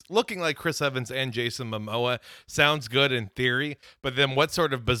looking like Chris Evans and Jason Momoa sounds good in theory, but then what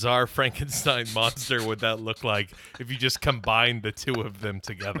sort of bizarre Frankenstein monster would that look like if you just combine the two of them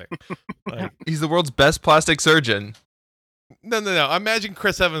together? Like, He's the world's best plastic surgeon. No. Imagine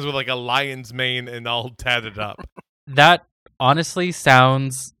Chris Evans with like a lion's mane and all tatted up. That honestly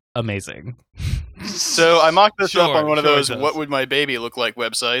sounds amazing. So I mocked this up on one of those it does. "What would my baby look like"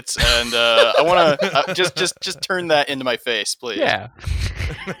 websites, and I want to just turn that into my face, please. Yeah.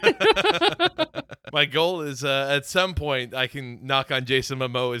 My goal is at some point I can knock on Jason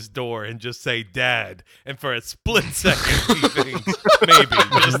Momoa's door and just say "Dad," and for a split second he thinks maybe,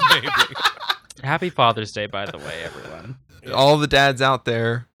 just maybe. Happy Father's Day, by the way, everyone. All the dads out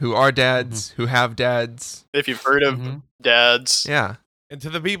there who are dads, who have dads. If you've heard of dads, Yeah. And to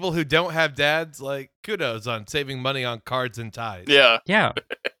the people who don't have dads, like, kudos on saving money on cards and ties. yeah. Yeah.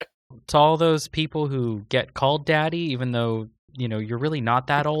 To all those people who get called daddy, even though, you're really not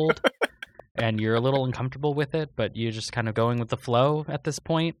that old and you're a little uncomfortable with it, but you're just kind of going with the flow at this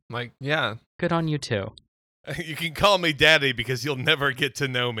point. Like, yeah. Good on you too. You can call me daddy because you'll never get to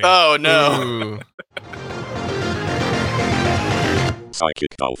know me. Oh no. Ooh.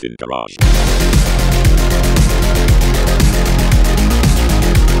 Psychic Dolphin Garage.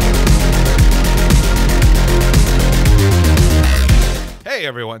 Hey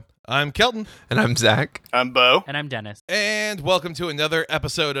everyone, I'm Kelton, And I'm Zach. I'm Bo. And I'm Dennis. and welcome to another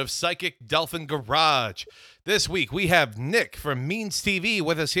episode of Psychic Dolphin Garage. This week we have Nick from Means TV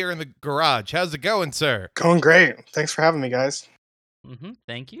with us here in the garage. How's it going, sir? Going great. Thanks for having me, guys.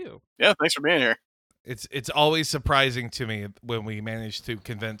 Thank you. Yeah, thanks for being here. It's always surprising to me when we manage to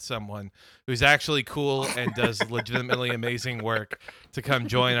convince someone who's actually cool and does legitimately amazing work to come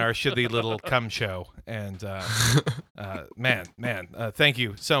join our shitty little cum show. And man, thank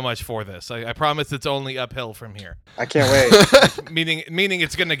you so much for this. I promise it's only uphill from here. I can't wait. Meaning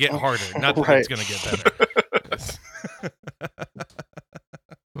it's gonna get harder, not that Right. it's gonna get better.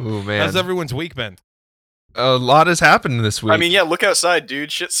 Ooh, man. How's everyone's week been? A lot has happened this week. I mean, yeah, look outside,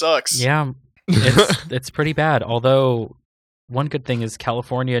 dude. Shit sucks. Yeah, it's pretty bad. Although one good thing is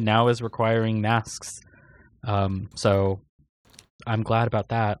California now is requiring masks. So I'm glad about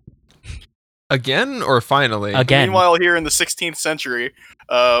that. Again or finally? Again. Meanwhile, here in the 16th century,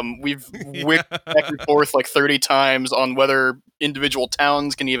 we've whipped back and forth like 30 times on whether individual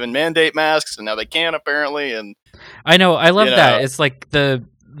towns can even mandate masks, and now they can apparently. And I know. I love You that. know. It's like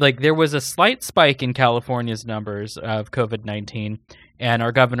there was a slight spike in California's numbers of COVID-19, and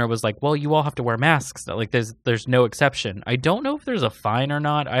our governor was like, "Well, you all have to wear masks. Like, there's no exception." I don't know if there's a fine or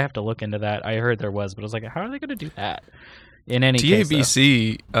not. I have to look into that. I heard there was, but I was like, "How are they going to do that?" In any case, though.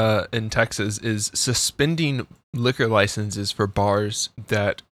 TABC in Texas is suspending liquor licenses for bars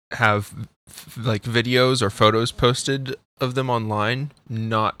that have like videos or photos posted of them online,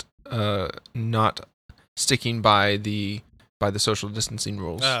 not sticking by the social distancing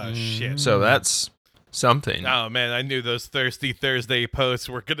rules. Oh shit! So that's something. Oh man, I knew those Thirsty Thursday posts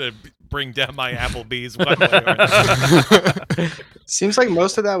were gonna bring down my Applebee's one way or another. Seems like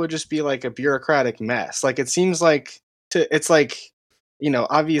most of that would just be like a bureaucratic mess. Like it seems like it's like,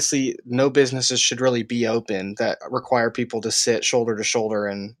 obviously no businesses should really be open that require people to sit shoulder to shoulder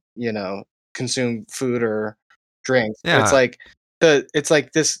and, consume food or drinks. But Yeah. it's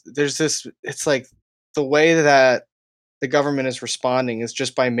like the way that the government is responding is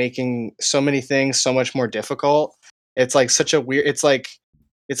just by making so many things so much more difficult. It's like such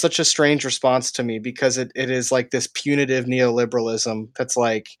a strange response to me because it is like this punitive neoliberalism that's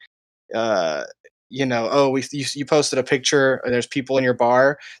like, you posted a picture and there's people in your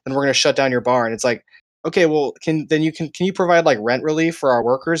bar, then we're going to shut down your bar. And it's like, okay, well, can you provide like rent relief for our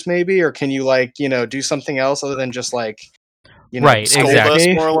workers maybe? Or can you do something else other than just like, Right, scold exactly.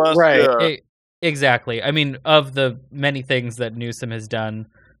 me? More or less, Right. yeah. Exactly. I mean, of the many things that Newsom has done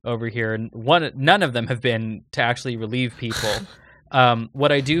over here, none of them have been to actually relieve people.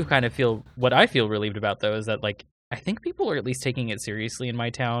 What I feel relieved about though is that like I think people are at least taking it seriously in my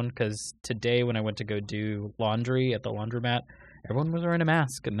town, because today when I went to go do laundry at the laundromat, everyone was wearing a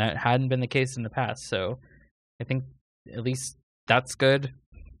mask, and that hadn't been the case in the past. So I think at least that's good.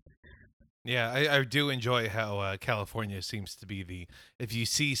 Yeah, I do enjoy how California seems to be the if you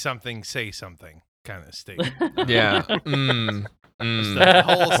see something, say something kind of state. Yeah. It's the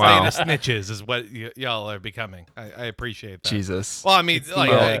whole state Wow. of snitches is what y'all are becoming. I appreciate that. Jesus. Well, I mean, It's like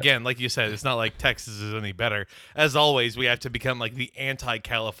the, again, like you said, it's not like Texas is any better. As always, we have to become like the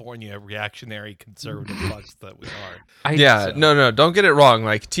anti-California reactionary conservative fucks that we are. Yeah, no, don't get it wrong.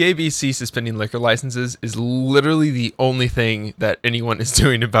 Like, TABC suspending liquor licenses is literally the only thing that anyone is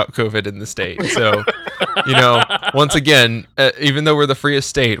doing about COVID in the state. So, you know, once again, even though we're the freest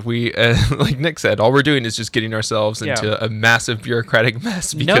state, we, like Nick said, all we're doing is just getting ourselves into a massive bureaucratic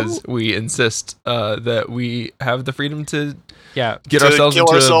mess because we insist that we have the freedom to get to ourselves kill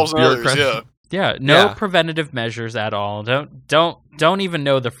into ourselves and others, bureaucratic. No preventative measures at all. Don't even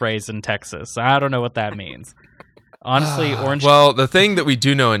know the phrase in Texas. I don't know what that means. Honestly, Orange. Well, the thing that we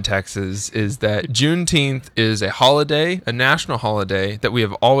do know in Texas is that Juneteenth is a holiday, a national holiday that we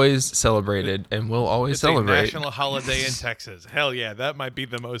have always celebrated and will always It's celebrate. a national holiday in Texas. Hell yeah, that might be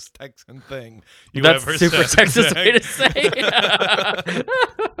the most Texan thing you That's ever super said. Texas way to say.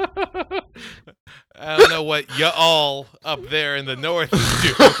 I don't know what y'all up there in the north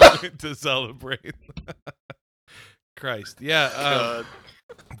is doing to celebrate. Christ, yeah.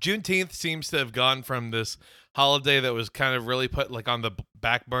 Juneteenth seems to have gone from this holiday that was kind of really put like on the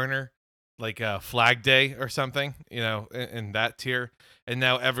back burner, like Flag Day or something, you know, in that tier, and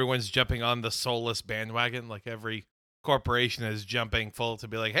now everyone's jumping on the soulless bandwagon. Like every corporation is jumping full to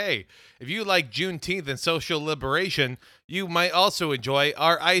be like, hey, if you like Juneteenth and social liberation, you might also enjoy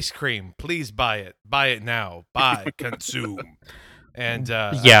our ice cream. Please buy it now. Buy, consume. And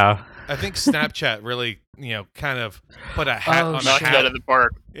I think Snapchat really, you know, kind of put a hat on knocked it out of the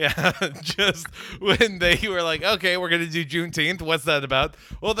park. Yeah, just when they were like, okay, we're going to do Juneteenth. What's that about?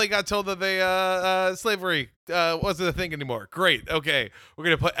 Well, they got told that they slavery wasn't a thing anymore. Great. Okay, we're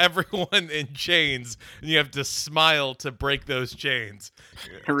going to put everyone in chains, and you have to smile to break those chains.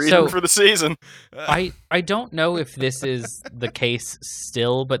 Reason for the season. I don't know if this is the case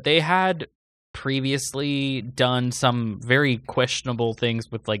still, but they had previously done some very questionable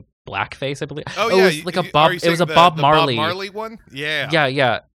things with like blackface, I believe. Oh it yeah, was like a Bob. It was a Bob Marley. Bob Marley one. Yeah.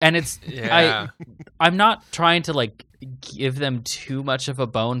 Yeah. And it's I'm not trying to like give them too much of a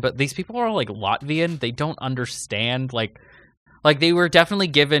bone, but these people are like Latvian. They don't understand like they were definitely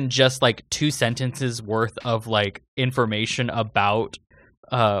given just like 2 sentences worth of like information about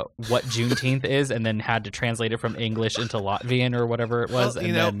what Juneteenth is, and then had to translate it from English into Latvian or whatever it was. Well, and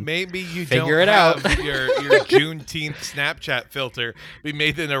you know, then maybe you figure don't it have out. your Juneteenth Snapchat filter be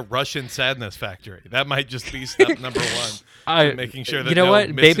made in a Russian sadness factory. That might just be step number one. Making sure that you know no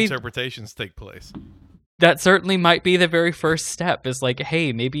what? Maybe misinterpretations take place. that certainly might be the very first step. Is like,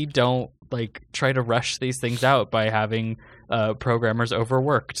 hey, maybe don't like try to rush these things out by having programmers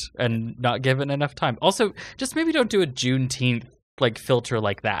overworked and not given enough time. Also, just maybe don't do a Juneteenth like filter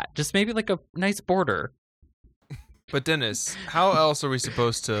like that. Just maybe like a nice border. But Dennis, how else are we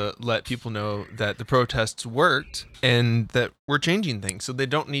supposed to let people know that the protests worked and that we're changing things so they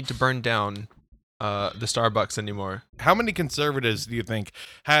don't need to burn down the Starbucks anymore? How many conservatives do you think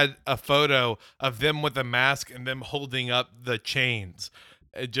had a photo of them with a mask and them holding up the chains,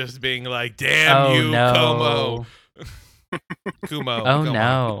 just being like, "Damn you, no. Cuomo." Oh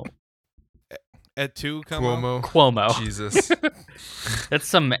no. At 2, Cuomo. Cuomo. Jesus. That's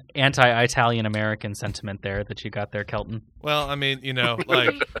some anti-Italian American sentiment there that you got there, Kelton. Well, I mean, you know,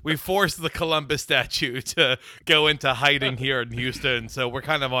 like we forced the Columbus statue to go into hiding here in Houston, so we're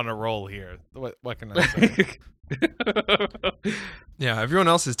kind of on a roll here. What can I say? Yeah, everyone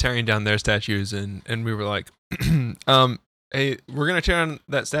else is tearing down their statues, and we were like, hey, we're gonna tear down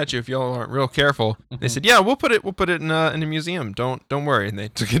that statue if y'all aren't real careful. They said, yeah, we'll put it in a museum. Don't worry. And they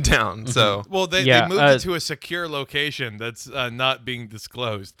took it down. So well, they moved it to a secure location that's not being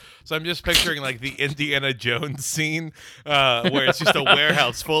disclosed. So I'm just picturing like the Indiana Jones scene where it's just a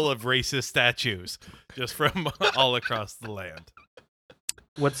warehouse full of racist statues just from all across the land.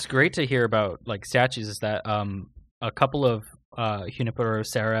 What's great to hear about like statues is that a couple of Junipero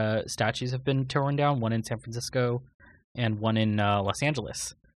Serra statues have been torn down. One in San Francisco and one in Los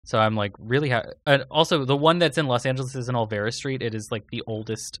Angeles. So I'm like really and also the one that's in Los Angeles is in Olvera Street. It is like the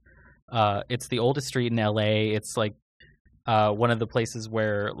oldest it's the oldest street in LA. It's like one of the places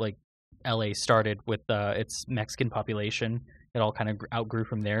where like LA started with its Mexican population. It all kind of outgrew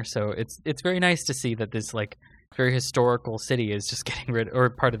from there. So it's very nice to see that this like very historical city is just getting rid, or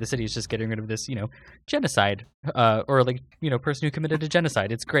part of the city is just getting rid of this, you know, genocide, or like, you know, person who committed a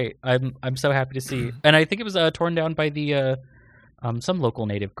genocide. It's great. I'm so happy to see. And I think it was torn down by the some local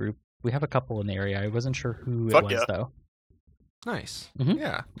native group. We have a couple in the area. I wasn't sure who it was though. Nice. Mhm.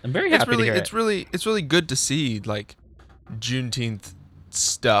 Yeah. I'm very happy to hear it's really good to see like Juneteenth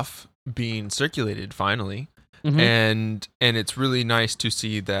stuff being circulated finally. Mhm. And it's really nice to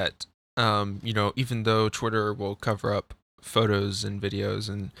see that you know, even though Twitter will cover up photos and videos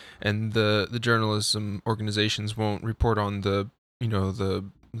and the journalism organizations won't report on the, you know, the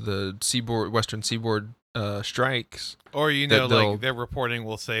Western Seaboard strikes. Or, you that know, they'll- like their reporting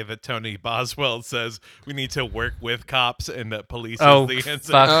will say that Tony Boswell says we need to work with cops and that police Oh, is the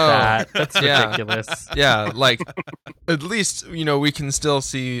answer. fuck Oh, that. That's yeah. ridiculous. Yeah, like at least we can still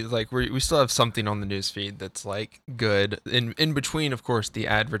see like we still have something on the newsfeed that's like good in between, of course, the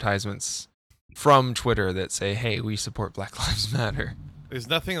advertisements from Twitter that say, "Hey, we support Black Lives Matter." There's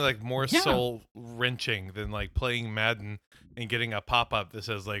nothing like more Yeah. soul wrenching than like playing Madden and getting a pop up that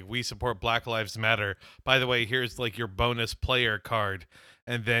says like we support Black Lives Matter. By the way, here's like your bonus player card,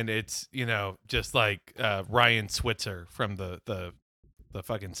 and then it's just like Ryan Switzer from the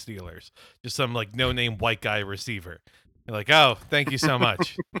fucking Steelers, just some like no name white guy receiver. You're like, oh, thank you so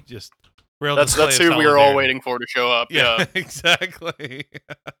much. Just real. That's display of who we were all solidarity. waiting for to show up. Yeah. Exactly.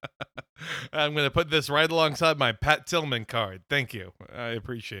 I'm gonna put this right alongside my Pat Tillman card. Thank you. I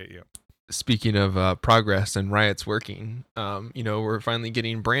appreciate you. Speaking of progress and riots working, we're finally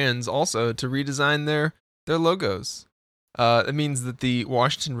getting brands also to redesign their logos. It means that the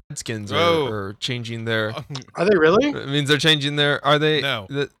Washington Redskins are changing their. Are they really? It means they're changing their. Are they? No.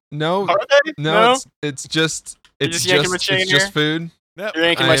 No. Are they? No. It's just. It's just yanking my just. chain It's just here? food. Nope. You're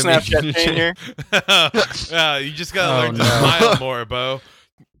yanking my I am Snapchat eating chain here. You just gotta Oh, learn to no. smile more, Bo.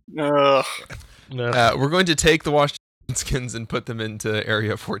 Ugh. We're going to take the Washington Redskins and put them into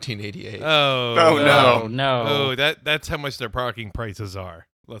Area 1488. Oh, Oh, No, no. no. Oh, that's how much their parking prices are.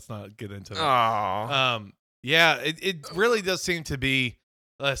 Let's not get into that. Aww. Yeah, it really does seem to be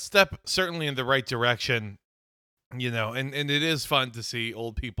a step certainly in the right direction, and it is fun to see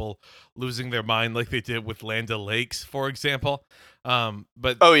old people losing their mind like they did with Land O'Lakes, for example.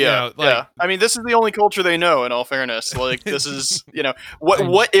 But Oh yeah, yeah. I mean, this is the only culture they know. In all fairness, like this is,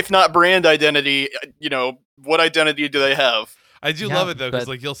 what if not brand identity? What identity do they have? I do Yeah, love it though, because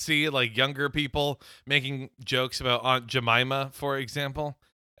but- like you'll see like younger people making jokes about Aunt Jemima, for example.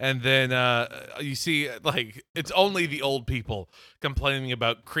 And then you see, like, it's only the old people complaining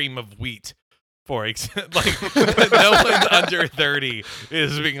about cream of wheat, for example. Like, no one under 30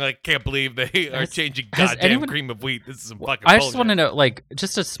 is being like, can't believe they are Has- changing has goddamn anyone- cream of wheat. This is some fucking I just bullshit. want to know, like,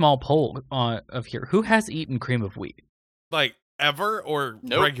 just a small poll of here. Who has eaten cream of wheat? Like, ever or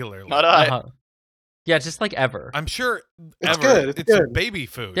Nope, regularly? Not I. Uh-huh. Yeah, just like ever. I'm sure It's ever. good, it's a good. baby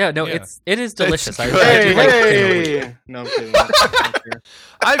food. Yeah, no, it is delicious. I, good. I do like cream of wheat. Hey! No, I'm kidding. I'm kidding.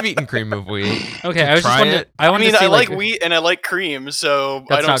 I've eaten cream of wheat. Okay, I was just Try wondering. it. I I wanted mean, to see I like wheat and I like cream, so I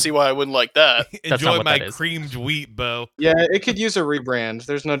That's don't not- see why I wouldn't like that. That's not Enjoy what my that is. creamed wheat, Bo. Yeah, it could use a rebrand.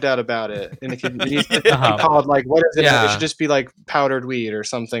 There's no doubt about it. And it could it needs to Uh-huh. be called like, what is it? Yeah. It should just be like powdered wheat or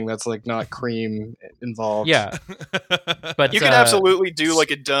something that's like not cream involved. Yeah, but You could absolutely do like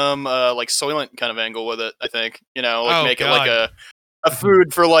a dumb, like Soylent kind of angle with it. I think Oh, make it like God. a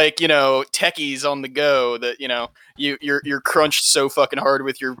food for like techies on the go that you're crunched so fucking hard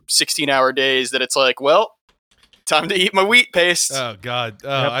with your 16-hour days that it's like, well, time to eat my wheat paste. Oh God,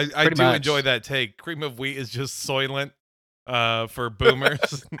 Yep, I pretty do much. enjoy that take. Cream of wheat is just Soylent for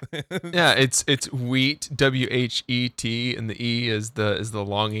boomers. Yeah, it's wheat, WHET, and the E is the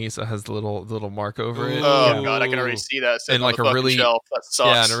long E, so it has the little mark over it. Oh Ooh. god, I can already see that sitting And on like the a fucking really- shelf. That sucks.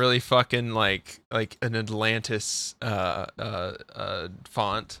 Yeah, and a really fucking like an Atlantis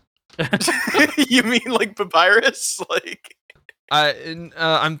font. You mean like papyrus? Like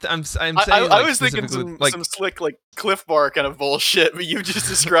I'm saying I like, was thinking specifically, some slick like Cliff Bar kind of bullshit, but you just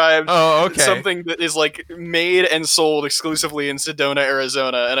described Oh, okay. something that is like made and sold exclusively in Sedona,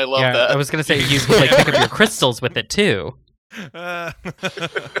 Arizona, and I love yeah, that. I was gonna say you could like pick up your crystals with it too. Uh,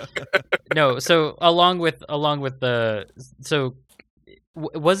 No, so along with the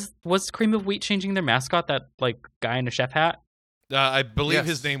was Cream of Wheat changing their mascot? That like guy in a chef hat. I believe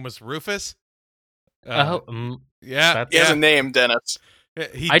his Yes. name was Rufus. he Yeah, that's- has yeah. a name, Dennis.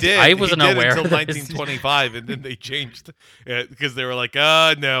 He I- did. I wasn't he did aware until that his- 1925, and then they changed it because they were like,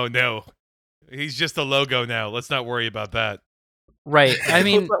 no, he's just a logo now. Let's not worry about that. Right. I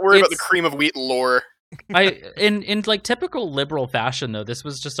mean, Let's not worry about the it's- cream of wheat lore. in like typical liberal fashion though, this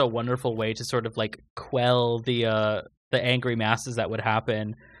was just a wonderful way to sort of like quell the angry masses that would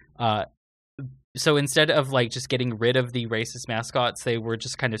happen. So instead of like just getting rid of the racist mascots, they were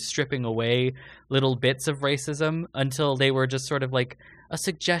just kind of stripping away little bits of racism until they were just sort of like a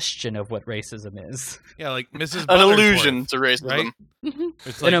suggestion of what racism is. Yeah, like Mrs. An Buttersworth, allusion to racism. right?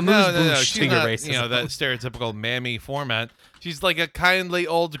 It's And like a no, moose-boosh she's to your not, racism. that stereotypical mammy format. She's like a kindly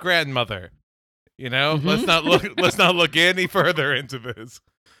old grandmother. Mhm. Let's not look any further into this.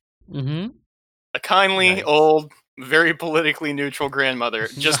 Mm-hmm. A kindly, Nice. old, very politically neutral grandmother.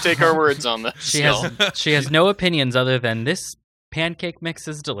 Just take our words on this. She has no opinions other than this pancake mix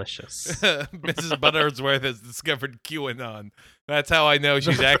is delicious. Mrs. Buttersworth has discovered QAnon. That's how I know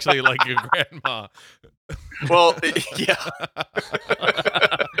she's actually like your grandma. Well, yeah.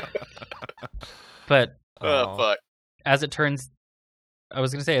 But Oh, fuck. as it turns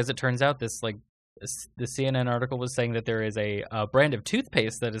out, this the CNN article was saying that there is a brand of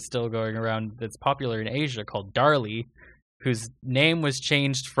toothpaste that is still going around that's popular in Asia called Darlie, whose name was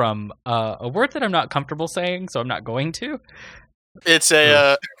changed from a word that I'm not comfortable saying, so I'm not going to. It's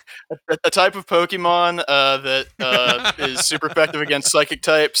a type of Pokemon that is super effective against psychic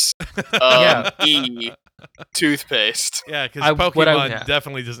types. E toothpaste. Yeah, because Pokemon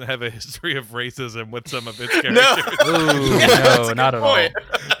definitely doesn't have a history of racism with some of its characters. No, Ooh, no, not at all.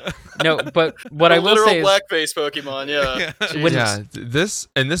 No, but what I will say is blackface Pokemon. Yeah.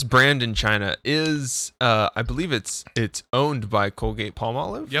 This brand in China is, I believe it's owned by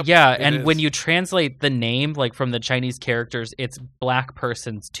Colgate-Palmolive. Yep, yeah, and when you translate the name like from the Chinese characters, it's black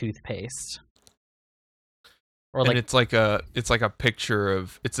person's toothpaste. Or and it's like a picture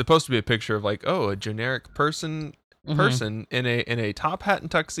of, it's supposed to be a picture of like, oh, a generic person in a top hat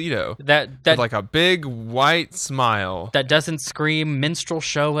and tuxedo that with like a big white smile that doesn't scream minstrel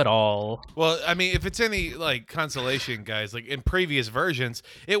show at all. Well, I mean, if it's any like consolation, guys, like in previous versions,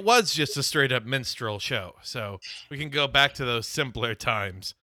 it was just a straight up minstrel show. So we can go back to those simpler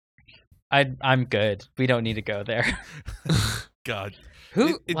times. I'm good. We don't need to go there. God.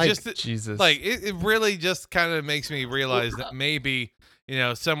 Who it like just, Jesus? Like it really just kind of makes me realize that maybe, you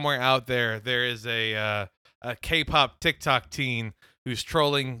know, somewhere out there is a K-pop TikTok teen who's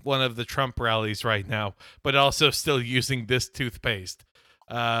trolling one of the Trump rallies right now, but also still using this toothpaste.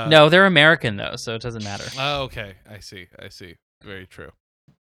 No, they're American though, so it doesn't matter. Oh, okay. I see. Very true.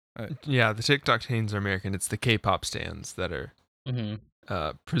 Yeah, the TikTok teens are American. It's the K-pop stans that are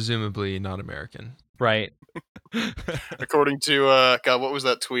presumably not American. Right. According to God, what was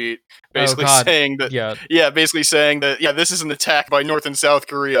that tweet? Basically saying that basically saying that this is an attack by North and South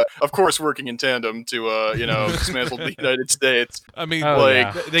Korea, of course working in tandem to dismantle the United States. I mean,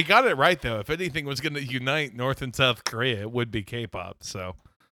 they got it right though. If anything was going to unite North and South Korea, it would be K-pop. So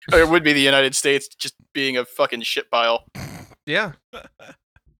it would be the United States just being a fucking shit pile. Yeah.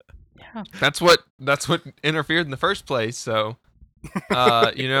 Yeah. That's what interfered in the first place, so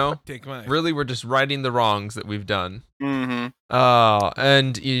really we're just righting the wrongs that we've done. And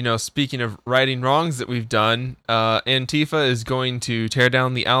speaking of righting wrongs that we've done, Antifa is going to tear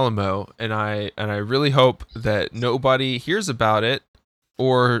down the Alamo, and I really hope that nobody hears about it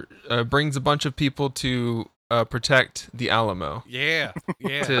or brings a bunch of people to protect the Alamo. Yeah.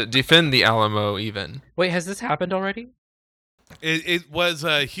 To defend the Alamo even. Wait, has this happened already? It was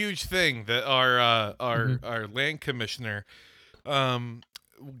a huge thing that our land commissioner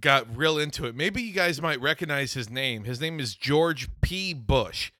got real into it. Maybe you guys might recognize his name. His name is George P.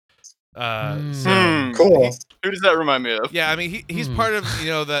 Bush. So cool. Who does that remind me of? Yeah, I mean he's part of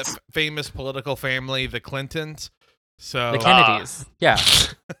that famous political family, the Clintons. So the Kennedys. Yeah.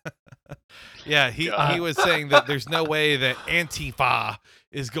 Yeah, he was saying that there's no way that Antifa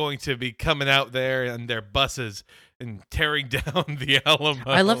is going to be coming out there in their buses and tearing down the Alamo.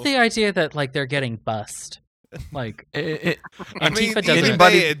 I love the idea that like they're getting bussed. Like Antifa doesn't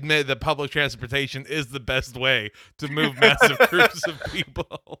admit that public transportation is the best way to move massive groups of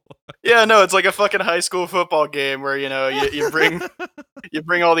people. Yeah, no, it's like a fucking high school football game where you bring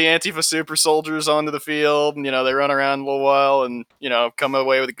all the Antifa super soldiers onto the field, and they run around a little while, and come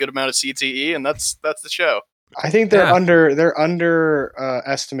away with a good amount of CTE, and that's the show. I think they're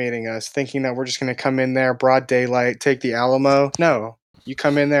estimating us, thinking that we're just going to come in there broad daylight, take the Alamo. No, you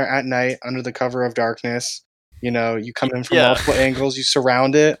come in there at night under the cover of darkness. You come in from multiple angles, you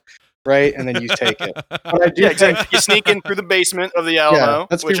surround it, right, and then you take it. But I do exactly. You sneak in through the basement of the Alamo,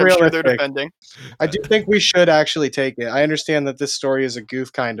 which I'm sure they're defending. I do think we should actually take it. I understand that this story is a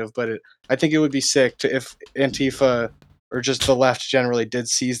goof, kind of, but I think it would be sick if Antifa or just the left generally did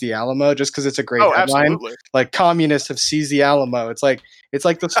seize the Alamo, just because it's a great headline. Absolutely. Like, communists have seized the Alamo. It's like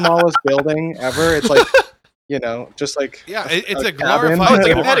the smallest building ever. It's like, just like it's a glorified. Oh, it's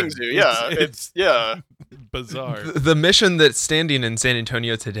like a petting zoo. Yeah, it's bizarre. The mission that's standing in San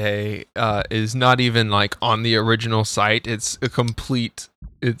Antonio today is not even like on the original site. It's a complete.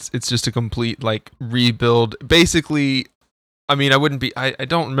 It's just a complete like rebuild. Basically, I mean, I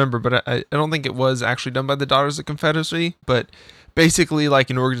don't remember, but I don't think it was actually done by the Daughters of Confederacy. But basically, like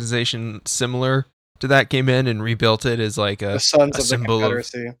an organization similar to that came in and rebuilt it as like the Sons of symbol the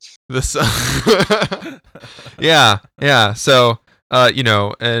Confederacy. Of the sun. Yeah. So, during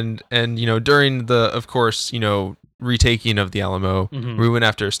the, of course, retaking of the Alamo, we went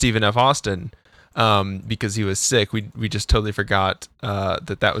after Stephen F. Austin. because he was sick. We just totally forgot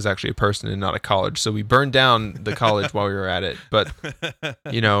that was actually a person and not a college. So we burned down the college while we were at it. But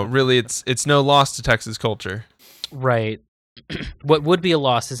really, it's no loss to Texas culture. Right. What would be a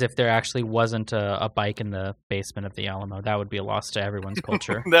loss is if there actually wasn't a bike in the basement of the Alamo. That would be a loss to everyone's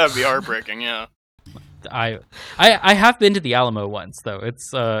culture. That would be heartbreaking. Yeah. I have been to the Alamo once though.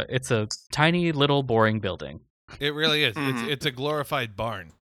 It's a tiny little boring building. It really is. It's a glorified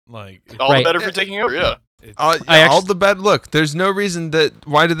barn. Like all the better for taking over. Yeah. All the bad. Look, there's no reason that.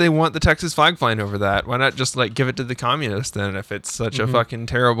 Why do they want the Texas flag flying over that? Why not just like give it to the communists then? If it's such a fucking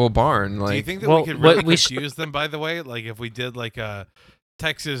terrible barn, like. Do you think that we could really confuse them? By the way, like if we did like a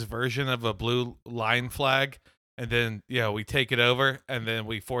Texas version of a blue line flag, and then we take it over, and then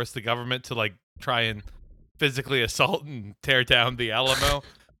we force the government to like try and physically assault and tear down the Alamo.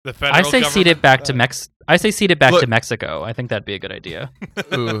 The federal I say cede it back to to Mexico. I think that'd be a good idea.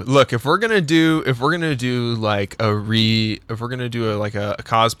 Ooh, look, if we're gonna do like a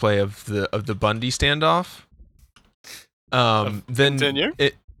cosplay of the Bundy standoff, then continue?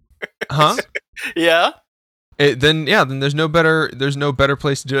 Yeah. Then there's no better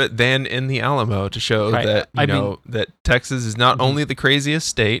place to do it than in the Alamo to show that that Texas is not only the craziest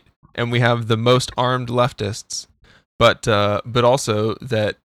state and we have the most armed leftists, but also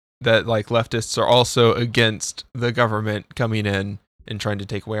that like leftists are also against the government coming in and trying to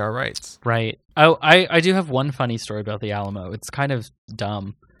take away our rights. Right. Oh, I do have one funny story about the Alamo. It's kind of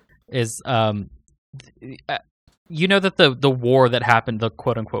dumb. That the war that happened, the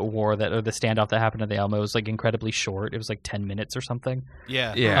quote unquote war or the standoff that happened at the Alamo was like incredibly short. It was like 10 minutes or something.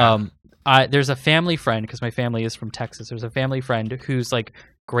 Yeah. Yeah. There's a family friend, because my family is from Texas. There's a family friend whose like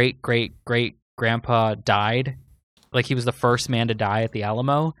great grandpa died. Like he was the first man to die at the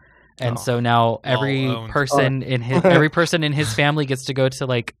Alamo. And so now every person in his family gets to go to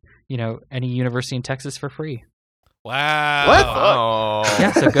like, any university in Texas for free. Wow. What? Oh.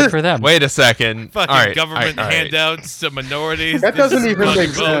 Yeah, so good for them. Wait a second. Fucking government handouts to minorities. That doesn't even make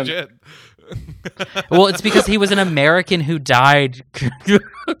sense. Well, it's because he was an American who died.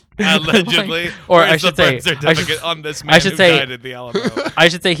 Allegedly. Or I should say, on this man who died at the Alamo. I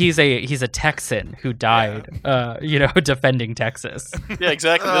should say he's a Texan who died, defending Texas. Yeah,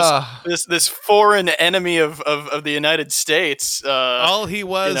 exactly. This foreign enemy of the United States. All he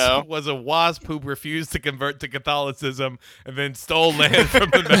was a wasp who refused to convert to Catholicism and then stole land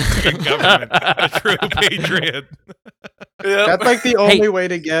from the Mexican government. A true patriot. Yep. That's like the only way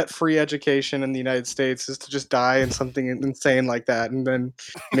to get free education in the United States is to just die in something insane like that, and then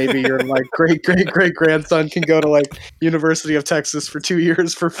maybe your like great grandson can go to like University of Texas for 2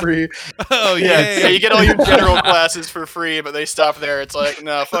 years for free. Oh yeah, you get all your general classes for free, but they stop there. It's like,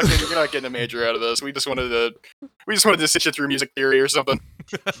 no, fuck it, you're not getting a major out of this. We just wanted to sit you through music theory or something.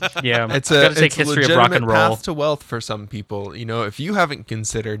 Yeah, it's a history of rock and roll. Path to wealth for some people. If you haven't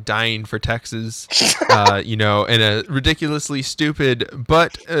considered dying for Texas, in a ridiculously stupid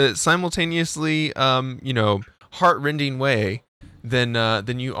but simultaneously, heart-rending way,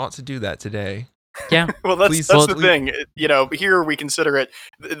 then you ought to do that today. Yeah. Well, that's the thing. Here we consider it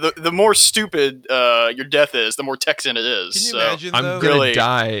the more stupid your death is, the more Texan it is. Can you imagine? I'm gonna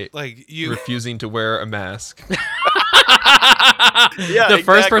die refusing to wear a mask. Yeah, the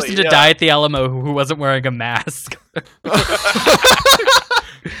first person to die at the Alamo who wasn't wearing a mask.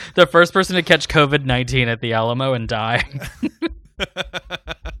 The first person to catch COVID-19 at the Alamo and die.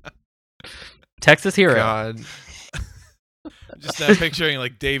 Texas hero. God. Just now picturing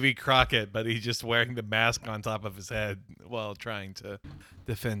like Davy Crockett, but he's just wearing the mask on top of his head while trying to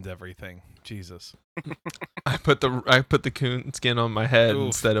defend everything. Jesus. I put the coon skin on my head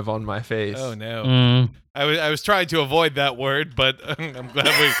instead of on my face. Oh no. I was trying to avoid that word, but I'm glad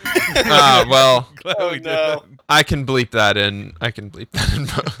we. Glad we did that. I can bleep that in.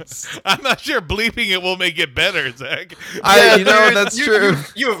 Post. I'm not sure bleeping it will make it better, Zach. That's true.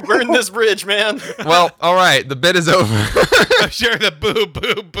 You have burned this bridge, man. Well, all right, the bit is over. I'm sure the boop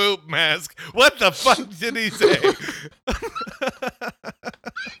boop boop mask. What the fuck did he say?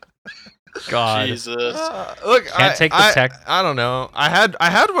 God. Jesus. Look, Can't take the tech. I don't know. I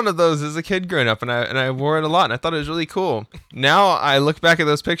had one of those as a kid growing up, and I wore it a lot, and I thought it was really cool. Now I look back at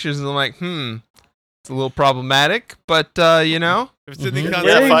those pictures and I'm like, it's a little problematic, but If it's in the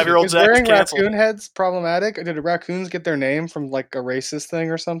context- 5-year-old Is Zach wearing canceled. raccoon heads problematic? Or did raccoons get their name from like a racist thing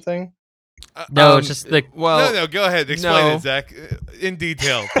or something? No, it's just the. Well, no, go ahead. Explain it, Zach, in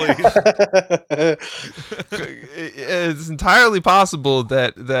detail, please. It's entirely possible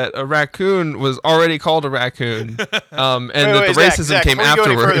that a raccoon was already called a raccoon, and that the racism Zach, came before you go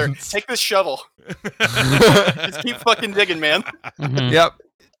any further, afterwards. take this shovel. Just keep fucking digging, man. Mhm.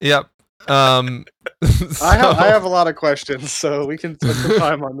 Yep. I have a lot of questions, so we can spend some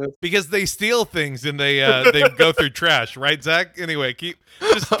time on this. Because they steal things and they go through trash, right, Zach? Anyway,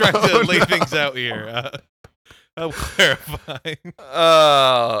 just trying to lay things out here. I'm clarifying.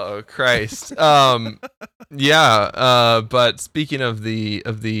 Oh Christ. But speaking of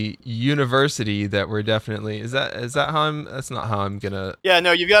the university that we're definitely is that how I'm that's not how I'm gonna Yeah,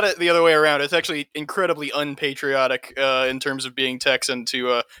 no, you've got it the other way around. It's actually incredibly unpatriotic in terms of being Texan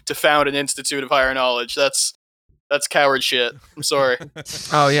to found an institute of higher knowledge. That's coward shit. I'm sorry.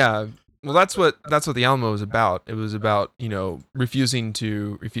 Oh yeah. Well, that's what the Alamo was about. It was about, refusing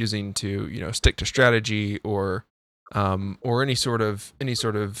to, stick to strategy or any sort of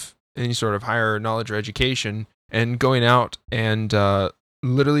higher knowledge or education, and going out and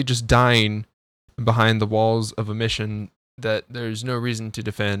literally just dying behind the walls of a mission that there's no reason to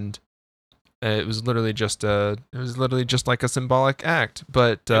defend. It was literally just like a symbolic act,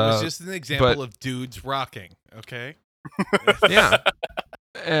 but it was just an example of dudes rocking. Okay. Yeah.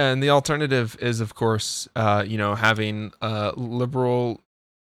 And the alternative is, of course, having liberal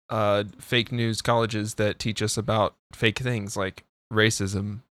fake news colleges that teach us about fake things like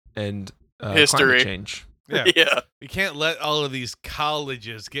racism and history, climate change. Yeah. We can't let all of these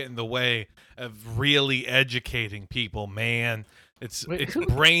colleges get in the way of really educating people, man. It's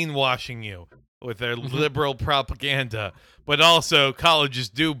brainwashing you with their liberal propaganda. But also, colleges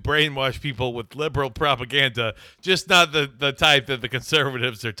do brainwash people with liberal propaganda, just not the type that the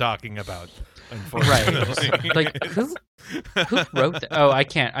conservatives are talking about, unfortunately. Right. Like, who wrote that? Oh, I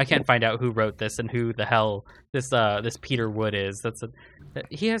can't find out who wrote this and who the hell this Peter Wood is.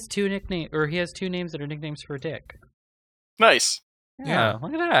 He has two names that are nicknames for a dick. Nice. Yeah,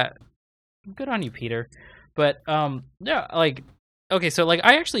 look at that. Good on you, Peter. But yeah, like, okay, so like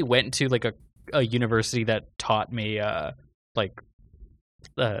I actually went to like a university that taught me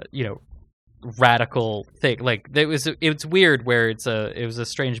radical thing. Like it's weird where it was a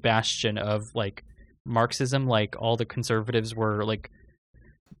strange bastion of like Marxism, like all the conservatives were like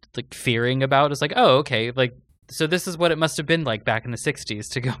fearing about. It's like, oh, okay, like so this is what it must have been like back in the 60s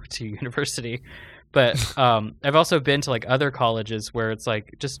to go to university. But I've also been to like other colleges where it's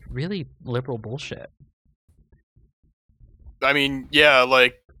like just really liberal bullshit. I mean, yeah,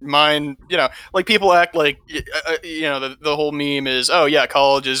 like mine, like people act like, the whole meme is, oh yeah,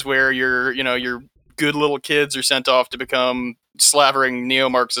 college is where your good little kids are sent off to become slavering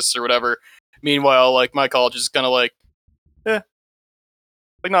neo-Marxists or whatever. Meanwhile, like my college is kind of like, like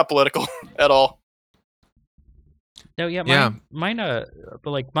not political at all. No, yeah, mine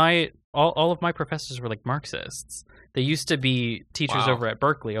but like all of my professors were like Marxists. They used to be teachers over at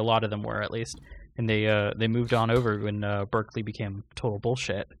Berkeley. A lot of them were, at least. And they moved on over when Berkeley became total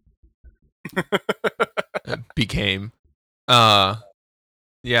bullshit.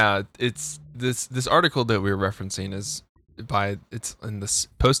 It's this article that we were referencing is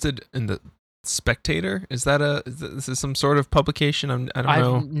posted in the Spectator. Is this some sort of publication? I don't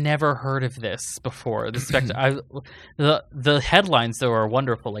know. I've never heard of this before. The headlines though are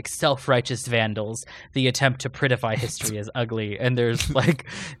wonderful, like self-righteous vandals, the attempt to prettify history as ugly, and there's like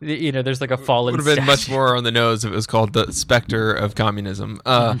there's like a fallen. Would have been much more on the nose if it was called The Spectre of Communism.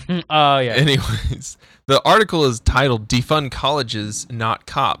 Oh yeah. Anyways, the article is titled "Defund Colleges, Not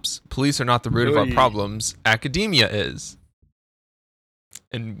Cops. Police are not the root of our problems. Academia is."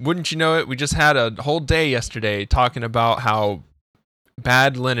 And wouldn't you know it, we just had a whole day yesterday talking about how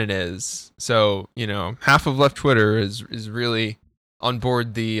bad Lenin is. So, half of left Twitter is really on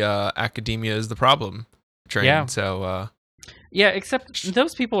board the academia is the problem train. Yeah. So, yeah, except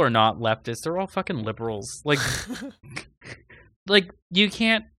those people are not leftists. They're all fucking liberals. Like, like you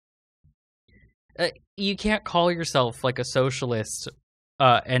can't call yourself like a socialist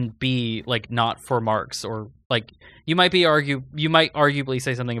and be like not for Marx, or like you might arguably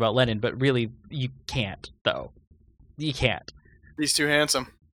say something about Lenin, but really you can't though. You can't. He's too handsome.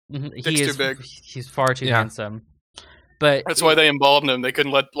 He is too big. He's far too handsome. But that's why they embalmed him. They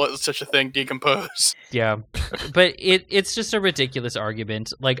couldn't let such a thing decompose. Yeah, but it's just a ridiculous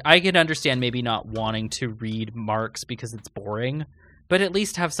argument. Like I can understand maybe not wanting to read Marx because it's boring, but at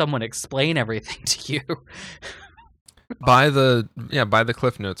least have someone explain everything to you. Buy the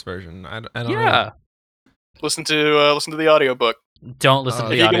Cliff Notes version. I don't know. Listen to the audiobook. Don't listen to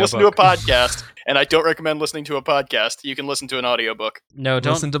the audiobook. You can listen to a podcast, and I don't recommend listening to a podcast. You can listen to an audiobook. No,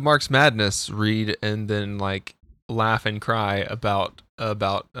 don't listen to Marx Madness, read, and then like laugh and cry about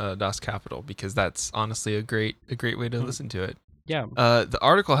Das Kapital, because that's honestly a great way to listen to it. Yeah. The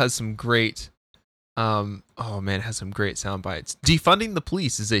article has some great it has some great sound bites. Defunding the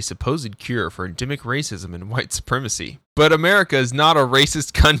police is a supposed cure for endemic racism and white supremacy, but America is not a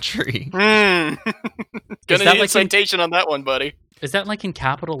racist country. Gonna that need a like citation on that one, buddy. Is that like in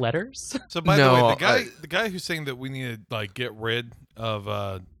capital letters? So by No, the way, the guy who's saying that we need to like get rid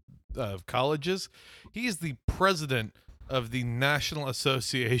of colleges, he's the president of the National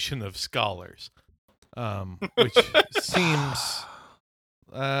Association of Scholars, which seems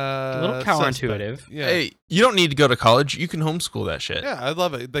A little counterintuitive. suspect. Yeah. Hey, you don't need to go to college. You can homeschool that shit. Yeah, I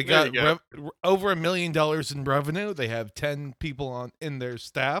love it. They There got you over $1 million in revenue. They have 10 people in their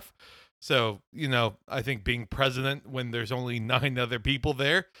staff. So, I think being president when there's only 9 other people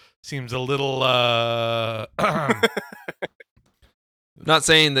there seems a little Not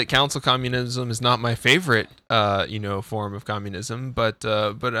saying that council communism is not my favorite, form of communism, but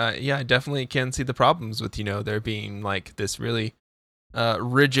yeah, I definitely can see the problems with, there being like this really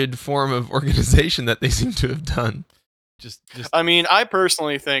rigid form of organization that they seem to have done. just I mean, I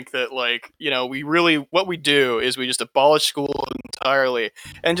personally think that, like, what we do is we just abolish school entirely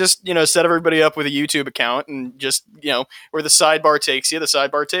and just, set everybody up with a YouTube account and just, where the sidebar takes you, the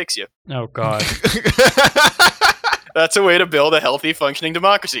sidebar takes you. Oh God. That's a way to build a healthy, functioning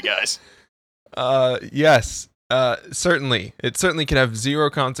democracy, guys. Yes. Certainly. It certainly can have zero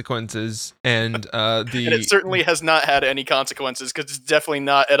consequences, and And it certainly has not had any consequences because it's definitely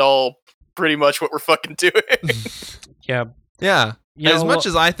not at all pretty much what we're fucking doing. Yeah. Yeah. You As know, much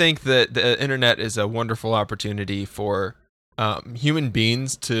as I think that the internet is a wonderful opportunity for human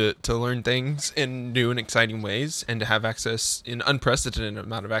beings to learn things in new and exciting ways, and to have access, an unprecedented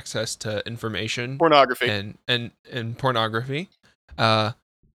amount of access to information, Pornography. and pornography. I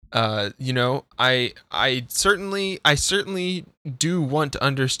certainly do want to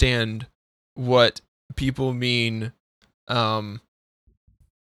understand what people mean.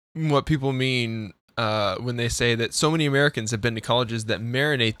 When they say that so many Americans have been to colleges that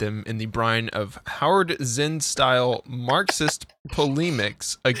marinate them in the brine of Howard Zinn-style Marxist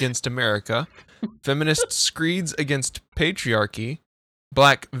polemics against America, feminist screeds against patriarchy,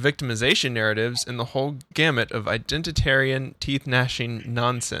 black victimization narratives, and the whole gamut of identitarian, teeth-gnashing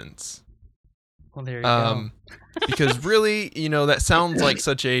nonsense. Well, there you go. Because really, that sounds like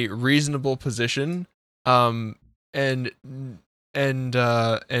such a reasonable position, and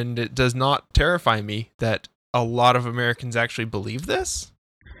it does not terrify me that a lot of Americans actually believe this.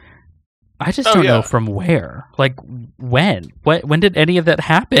 I just don't know from where. Like, when? When did any of that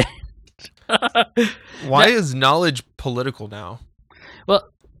happen? Why is knowledge political now? Well,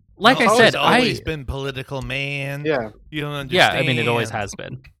 like I said, it's always been political, man. Yeah. You don't understand. Yeah, I mean, it always has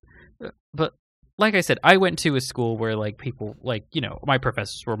been. But like I said, I went to a school where, like, people, like, my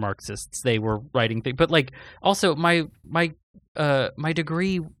professors were Marxists. They were writing things, but, like, also my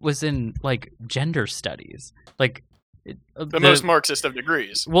degree was in, like, gender studies. Like, the most Marxist of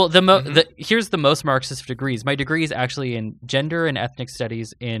degrees. Well, here's the most Marxist of degrees. My degree is actually in gender and ethnic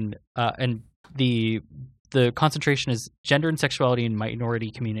studies and the concentration is gender and sexuality in minority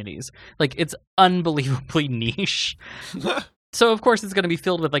communities. Like, it's unbelievably niche. So of course it's going to be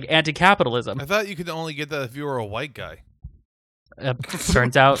filled with, like, anti-capitalism. I thought you could only get that if you were a white guy.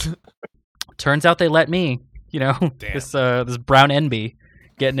 Turns out they let me. Damn. This brown NB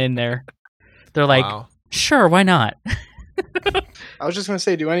getting in there. They're like, Wow. Sure, why not? I was just going to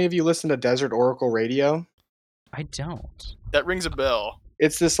say, do any of you listen to Desert Oracle Radio? I don't. That rings a bell.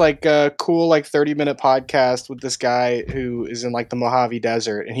 It's this cool 30-minute podcast with this guy who is in the Mojave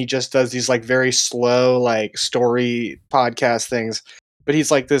Desert, and he just does these very slow story podcast things. But he's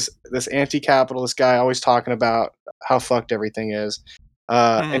this anti-capitalist guy, always talking about how fucked everything is.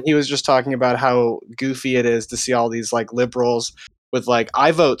 And he was just talking about how goofy it is to see all these liberals with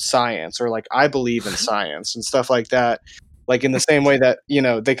I vote science or I believe in science and stuff like that. In the same way that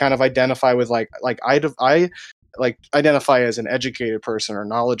they kind of identify with I identify as an educated person or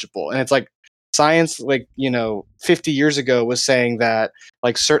knowledgeable, and it's science 50 years ago was saying that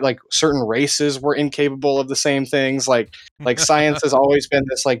certain races were incapable of the same things. Science has always been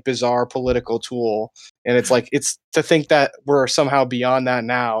this bizarre political tool, and it's to think that we're somehow beyond that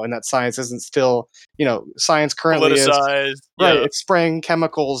now, and that science isn't still science currently is Politicized. right. Yeah. It's spraying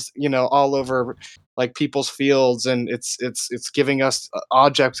chemicals all over people's fields, and it's giving us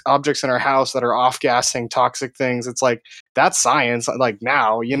objects in our house that are off-gassing toxic things. It's that's science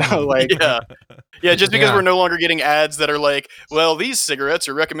now, Yeah, just because Yeah. we're no longer getting ads that are well, these cigarettes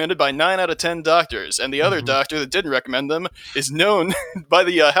are recommended by 9 out of 10 doctors, and the other doctor that didn't recommend them is known by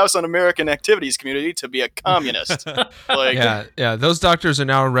the House Un-American Activities community to be a communist. Yeah. Those doctors are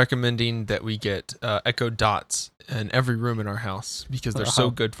now recommending that we get Echo Dots in every room in our house because they're so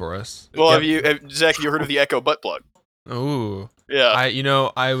good for us. Well, Zach, have you heard of the Echo butt plug? Ooh. Yeah.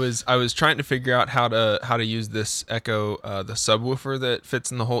 I was trying to figure out how to use this Echo, the subwoofer that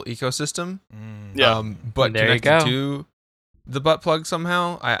fits in the whole ecosystem. Yeah. But There you connected go. to the butt plug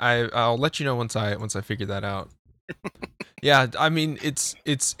somehow. I'll let you know once I figure that out. Yeah, I mean it's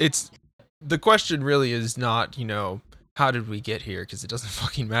the question really is not, how did we get here? Because it doesn't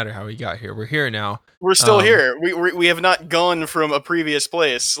fucking matter how we got here. We're here now. We're still here. We have not gone from a previous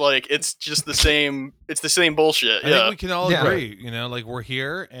place. Like, it's just the same. It's the same bullshit. I Yeah. think we can all Yeah. agree, like we're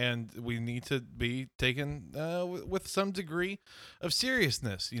here and we need to be taken with some degree of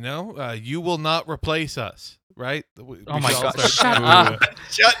seriousness. You will not replace us, right? Oh my should all God, start shut saying up. that.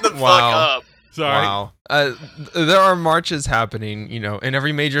 Shut the Wow. fuck up. Sorry. Wow. There are marches happening, in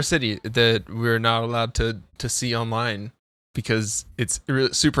every major city that we're not allowed to see online because it's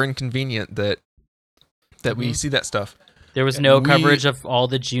super inconvenient that we see that stuff. There was no coverage of all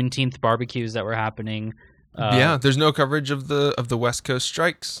the Juneteenth barbecues that were happening. Yeah, there's no coverage of the West Coast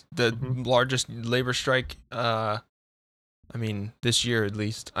strikes, the largest labor strike. This year at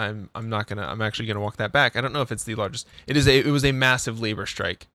least. I'm actually gonna walk that back. I don't know if it's the largest. It was a massive labor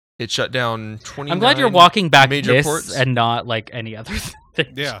strike. It shut down 29. I'm glad you're walking back major this ports. and not like any other thing.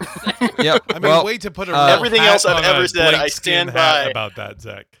 Yeah. Yep. I mean, well, way to put a everything else I've on ever a said, I blank stand skin hat by. about that,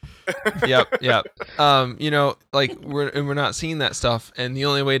 Zach. yep. We're not seeing that stuff, and the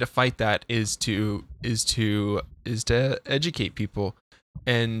only way to fight that is to educate people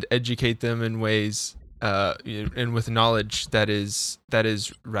and educate them in ways and with knowledge that is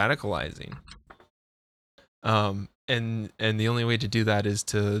radicalizing. And the only way to do that is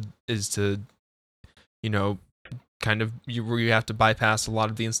to kind of you have to bypass a lot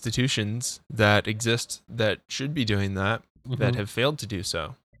of the institutions that exist that should be doing that that have failed to do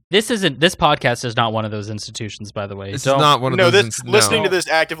so. This podcast is not one of those institutions, by the way. This is not one of those. Listening to this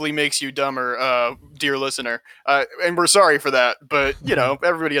actively makes you dumber, dear listener. And we're sorry for that, but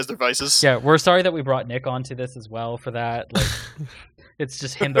everybody has their vices. Yeah, we're sorry that we brought Nick onto this as well for that. Like, it's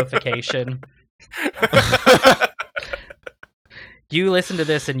just himbification. You listen to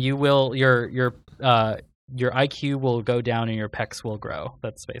this, and you will your IQ will go down and your pecs will grow.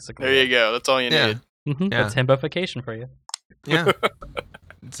 That's basically There you go. That's all you need. Yeah. That's himbification for you. Yeah.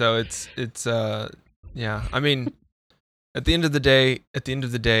 So it's yeah. I mean, at the end of the day,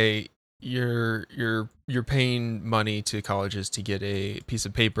 you're paying money to colleges to get a piece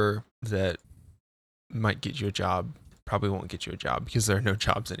of paper that might get you a job. Probably won't get you a job because there are no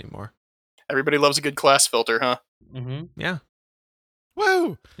jobs anymore. Everybody loves a good class filter, huh? Mm-hmm. Yeah.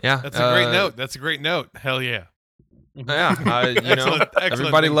 Woo! Yeah. That's a great note. That's a great note. Hell yeah. Yeah. Excellent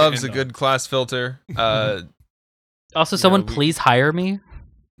everybody thing to loves a end good class filter. Also, someone please hire me.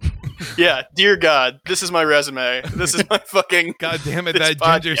 Yeah, dear God, this is my resume. This is my fucking. God damn it! this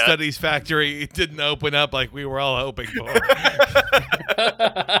That ginger podcast. studies factory didn't open up like we were all hoping for.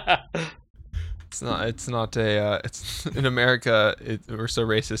 It's not a. It's in America. We're so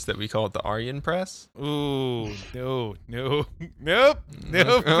racist that we call it the Aryan Press. Ooh, nope.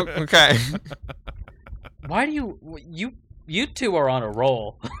 Okay. Why do you two are on a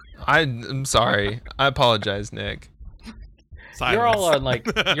roll? I'm sorry. I apologize, Nick. Silence. You're all on like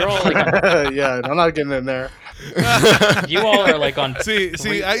Yeah, I'm not getting in there. you all are like on.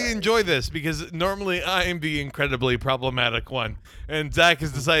 See, I enjoy this because normally I am the incredibly problematic one, and Zach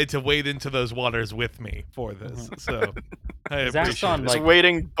has decided to wade into those waters with me for this. So I Zach's appreciate on, it. Just like-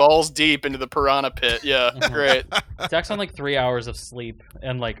 wading balls deep into the piranha pit. Yeah, great. Zach's on like 3 hours of sleep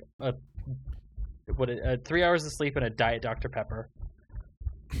and like 3 hours of sleep and a Diet Dr. Pepper.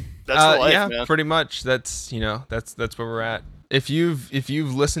 That's the life, yeah, man. pretty much. That's that's where we're at. If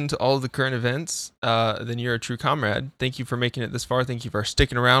you've listened to all of the current events, then you're a true comrade. Thank you for making it this far. Thank you for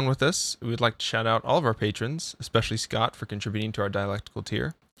sticking around with us. We would like to shout out all of our patrons, especially Scott for contributing to our dialectical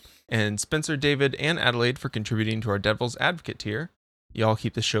tier, and Spencer, David, and Adelaide for contributing to our Devil's Advocate tier. Y'all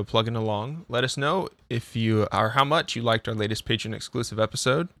keep the show plugging along. Let us know how much you liked our latest patron exclusive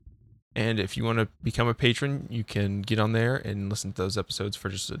episode. And if you want to become a patron, you can get on there and listen to those episodes for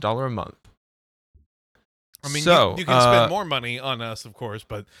just $1 a month. I mean, so, you can spend more money on us, of course,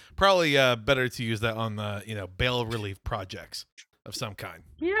 but probably better to use that on the bail relief projects of some kind.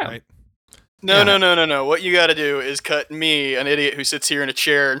 Yeah. Right? No. What you got to do is cut me, an idiot who sits here in a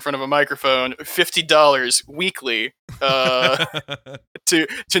chair in front of a microphone, $50 weekly to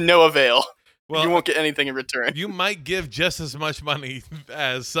no avail. Well, you won't get anything in return. You might give just as much money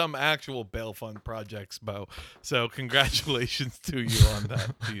as some actual bail fund projects, Bo. So congratulations to you on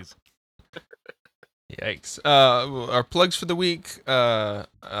that, please. Yikes. Our plugs for the week.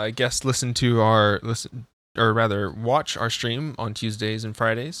 I guess watch our stream on Tuesdays and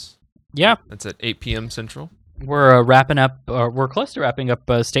Fridays. Yeah. That's at 8 p.m. Central. We're wrapping up. We're close to wrapping up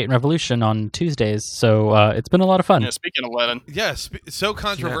State and Revolution on Tuesdays, so it's been a lot of fun. Yeah, speaking of Lenin, Yes, so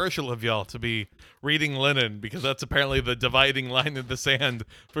controversial of y'all to be reading Lenin, because that's apparently the dividing line in the sand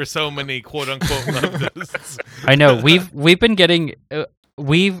for so many quote unquote leftists. I know we've been getting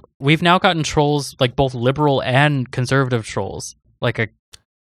we've now gotten trolls, like both liberal and conservative trolls. Like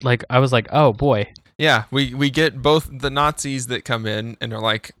I was like, oh boy. Yeah, we get both the Nazis that come in and are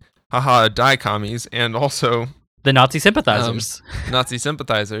like, haha, die commies, and also The Nazi sympathizers. Nazi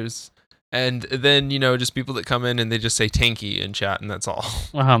sympathizers. And then, just people that come in and they just say tanky in chat, and that's all.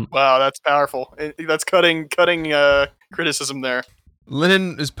 wow, that's powerful. That's cutting criticism there.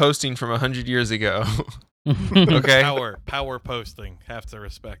 Lenin is posting from 100 years ago. Okay. Power posting. Have to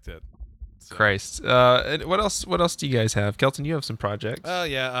respect it. So. Christ. What else do you guys have? Kelton, you have some projects.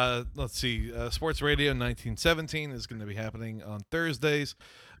 Let's see. Sports Radio 1917 is going to be happening on Thursdays.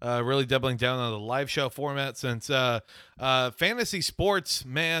 Really doubling down on the live show format, since fantasy sports,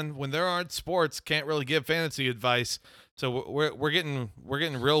 man, when there aren't sports, can't really give fantasy advice. So we're getting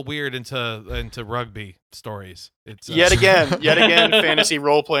real weird into rugby stories. It's yet again, fantasy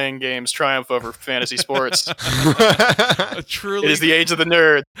role playing games triumph over fantasy sports. Truly, it is the age of the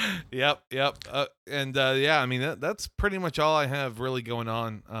nerd. Yep. I mean that's pretty much all I have really going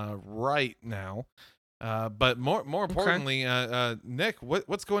on right now. But more importantly, Nick,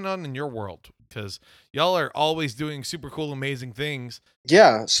 what's going on in your world? Because y'all are always doing super cool, amazing things.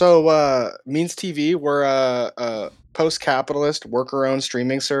 Yeah, so Means TV, we're a post-capitalist, worker-owned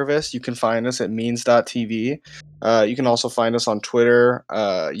streaming service. You can find us at means.tv. You can also find us on Twitter,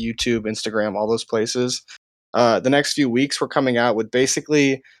 YouTube, Instagram, all those places. The next few weeks, we're coming out with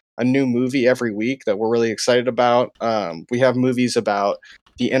basically a new movie every week that we're really excited about. We have movies about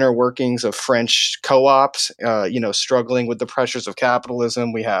the inner workings of French co-ops, struggling with the pressures of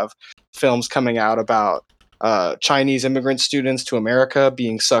capitalism. We have films coming out about Chinese immigrant students to America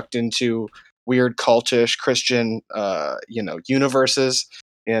being sucked into weird cultish Christian, universes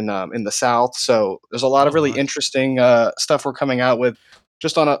in the South. So there's a lot of really interesting stuff we're coming out with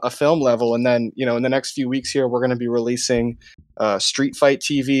just on a film level. And then, in the next few weeks here, we're going to be releasing Street Fight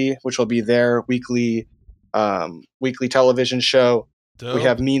TV, which will be their weekly television show. Dope. We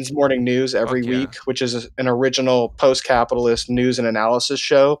have Means Morning News every week, which is an original post-capitalist news and analysis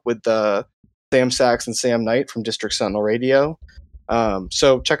show with Sam Sachs and Sam Knight from District Sentinel Radio.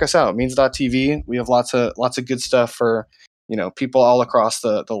 So check us out, Means.tv. We have lots of good stuff for people all across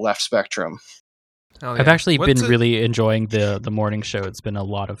the left spectrum. Yeah. I've actually been really enjoying the morning show. It's been a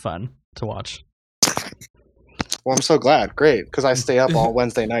lot of fun to watch. Well, I'm so glad. Great, because I stay up all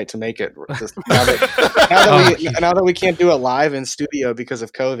Wednesday night to make it. Now that we can't do it live in studio because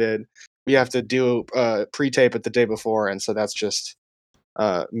of COVID, we have to do pre-tape it the day before, and so that's just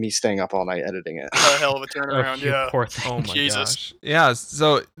me staying up all night editing it. A hell of a turnaround, yeah. Poor thing. Oh my Jesus. gosh. Yeah.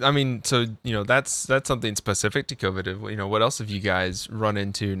 So that's something specific to COVID. What else have you guys run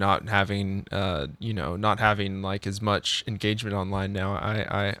into not having like as much engagement online now?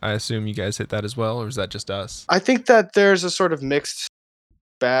 I assume you guys hit that as well, or is that just us? I think that there's a sort of mixed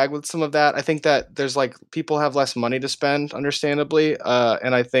bag with some of that. I think that there's like people have less money to spend, understandably,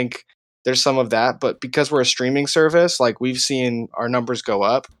 and I think there's some of that, but because we're a streaming service, like we've seen our numbers go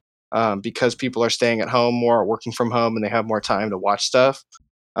up because people are staying at home more, working from home, and they have more time to watch stuff.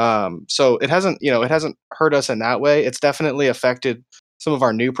 So it hasn't hurt us in that way. It's definitely affected some of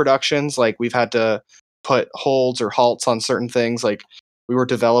our new productions. Like we've had to put holds or halts on certain things. Like we were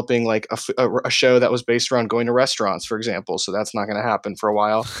developing like a show that was based around going to restaurants, for example. So that's not going to happen for a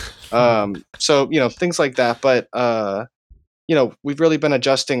while. So things like that. But we've really been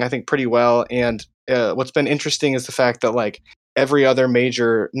adjusting, I think, pretty well. And what's been interesting is the fact that like every other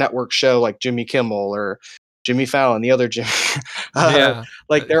major network show, like Jimmy Kimmel or Jimmy Fallon, the other Jimmy,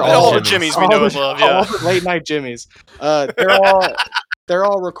 like they're all the Jimmys we know and love, yeah, all the late night Jimmys. They're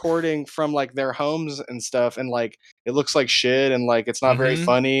all recording from like their homes and stuff, and like it looks like shit, and like it's not very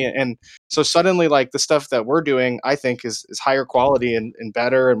funny. And so suddenly, like the stuff that we're doing, I think is higher quality and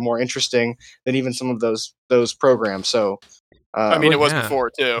better and more interesting than even some of those programs. So. It was before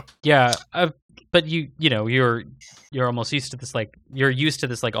too. Yeah, but you're almost used to this, like you're used to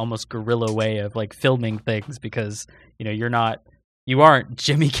this like almost guerrilla way of like filming things, because you aren't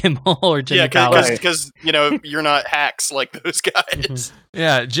Jimmy Kimmel or Jimmy Fallon. because you're not hacks like those guys.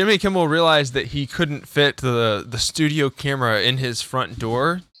 Yeah, Jimmy Kimmel realized that he couldn't fit the studio camera in his front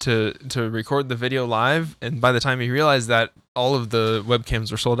door to record the video live, and by the time he realized that, all of the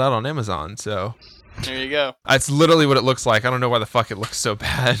webcams were sold out on Amazon. So. There you go. That's literally what it looks like. I don't know why the fuck it looks so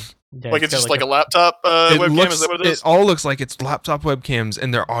bad. Yeah, like it's just like a laptop webcam? Is that what it is? It all looks like it's laptop webcams,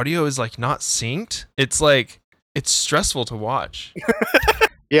 and their audio is like not synced. It's like it's stressful to watch.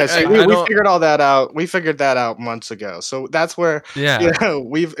 Yeah, see, we figured all that out. We figured that out months ago. So that's where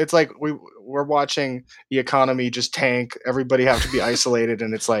it's like we're watching the economy just tank. Everybody have to be isolated,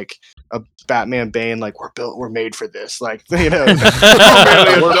 and it's like a Batman Bane. Like we're made for this. Like we're fine.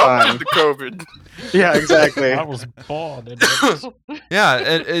 The COVID. Yeah, exactly. I was born.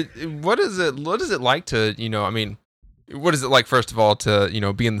 Yeah, what is it like to what is it like, first of all,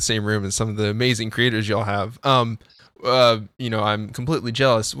 to be in the same room as some of the amazing creators y'all have? I'm completely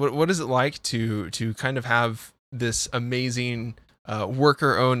jealous. What is it like to kind of have this amazing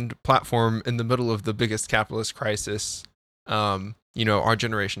worker-owned platform in the middle of the biggest capitalist crisis our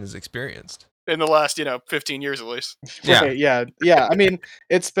generation has experienced in the last 15 years at least? Yeah. Right, yeah. I mean,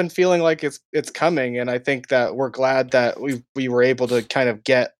 it's been feeling like it's coming, and I think that we're glad that we were able to kind of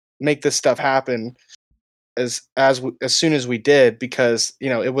make this stuff happen as soon as we did, because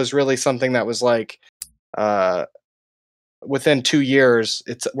it was really something that was like within 2 years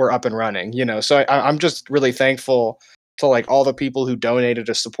we're up and running, so I'm just really thankful to like all the people who donated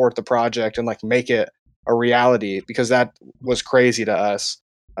to support the project and like make it a reality, because that was crazy to us.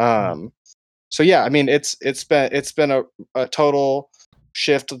 So yeah, I mean, it's been a total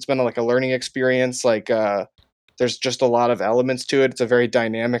shift. It's been like a learning experience. Like there's just a lot of elements to it. It's a very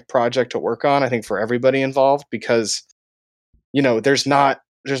dynamic project to work on, I think, for everybody involved, because there's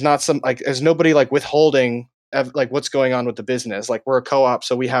nobody like withholding like what's going on with the business. Like we're a co-op,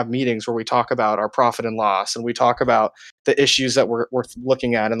 so we have meetings where we talk about our profit and loss, and we talk about the issues that we're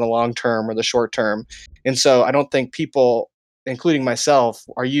looking at in the long term or the short term. And so I don't think people, including myself,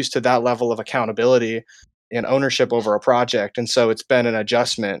 are used to that level of accountability and ownership over a project. And so it's been an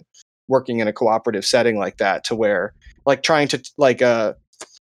adjustment working in a cooperative setting like that, to where like trying to like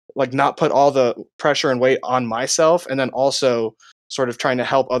not put all the pressure and weight on myself, and then also sort of trying to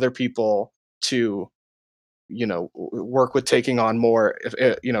help other people to work with taking on more,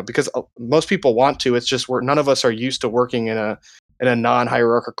 because most people want to. It's just none of us are used to working in a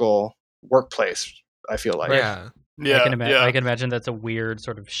non-hierarchical workplace, I feel like. Yeah. I can imagine that's a weird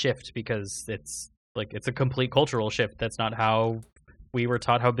sort of shift, because it's a complete cultural shift. That's not how we were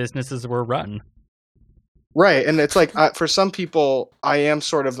taught how businesses were run. Right. And it's like for some people, I am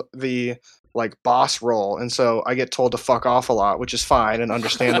sort of the like boss role, and so I get told to fuck off a lot, which is fine and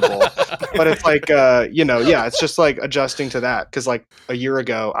understandable. But it's like it's just like adjusting to that, because like a year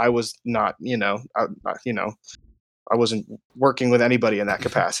ago I was not I wasn't working with anybody in that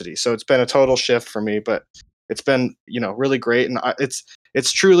capacity. So it's been a total shift for me, but it's been really great. And it's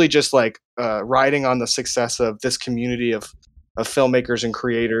truly just like riding on the success of this community of filmmakers and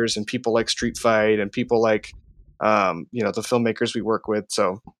creators and people like Street Fight and people like the filmmakers we work with.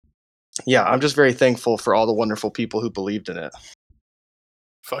 So yeah, I'm just very thankful for all the wonderful people who believed in it.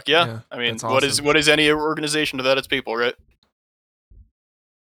 Fuck yeah. I mean, awesome. what is any organization to that? It's people, right?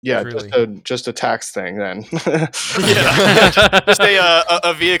 Yeah, really. just a tax thing then. Yeah, just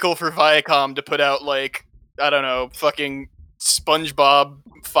a vehicle for Viacom to put out like, I don't know, fucking SpongeBob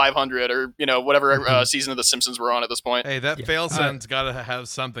 500 or whatever season of The Simpsons we're on at this point. Hey, that fail-son's got to have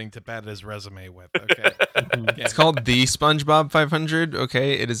something to pad his resume with. Okay, It's called the SpongeBob 500.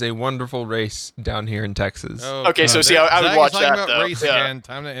 Okay, it is a wonderful race down here in Texas. Oh, okay, so see, I would watch that about though. Race again.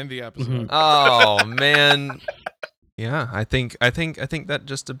 Time to end the episode. Oh man, yeah. I think that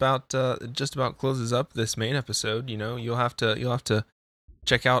just about closes up this main episode. You'll have to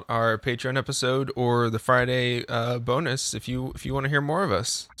check out our Patreon episode or the Friday bonus if you want to hear more of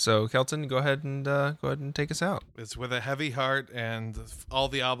us. So Kelton, go ahead and take us out. It's with a heavy heart and all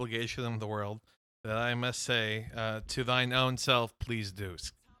the obligation in the world that I must say, to thine own self, please do.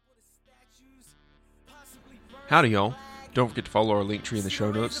 Howdy, y'all. Don't forget to follow our link tree in the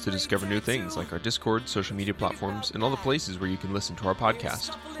show notes to discover new things like our Discord, social media platforms, and all the places where you can listen to our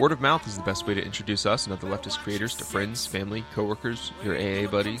podcast. Word of mouth is the best way to introduce us and other leftist creators to friends, family, coworkers, your AA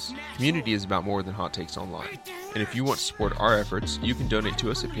buddies. Community is about more than hot takes online. And if you want to support our efforts, you can donate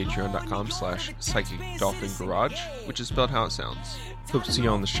to us at patreon.com/psychicdolphingarage, which is spelled how it sounds. Hope to see you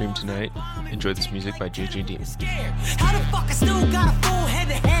on the stream tonight. Enjoy this music by JJ Demon. How the fuck I still got a full head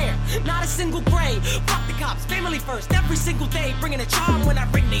of hair? Not a single gray. Fuck the cops, family first, every single day. Bringing a charm when I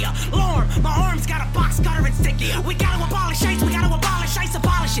ring the alarm. My arms got a box cutter and sticky. We gotta abolish ice, we gotta abolish ice,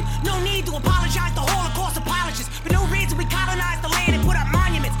 abolish it. No need to apologize, the Holocaust apologists. For no reason we colonized the land and put up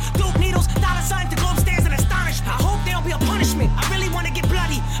monuments. Duke needles, dollar signs, the globe stands in astonishment. I hope there'll be a punishment. I really wanna get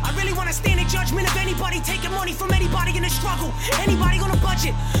bloody. I really wanna stand in judgment of anybody taking money from anybody in the struggle. Anybody on a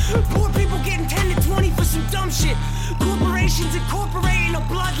budget. Poor people getting 10 to 20 for some dumb shit. Corporations incorporating a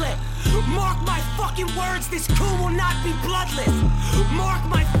bloodlet. Mark my fucking words, this coup will not be bloodless. Mark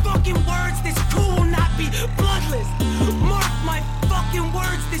my fucking words, this coup will not be bloodless. bloodless. Mark my fucking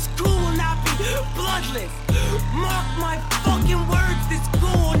words, this coup will not be bloodless. Mark my fucking words, this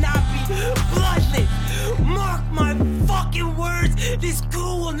coup will not be bloodless. Mark my fucking words, this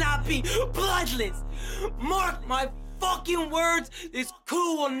coup will not be bloodless. Mark my fucking words, this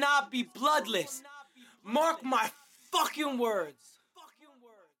coup will not be bloodless. Mark my fucking words.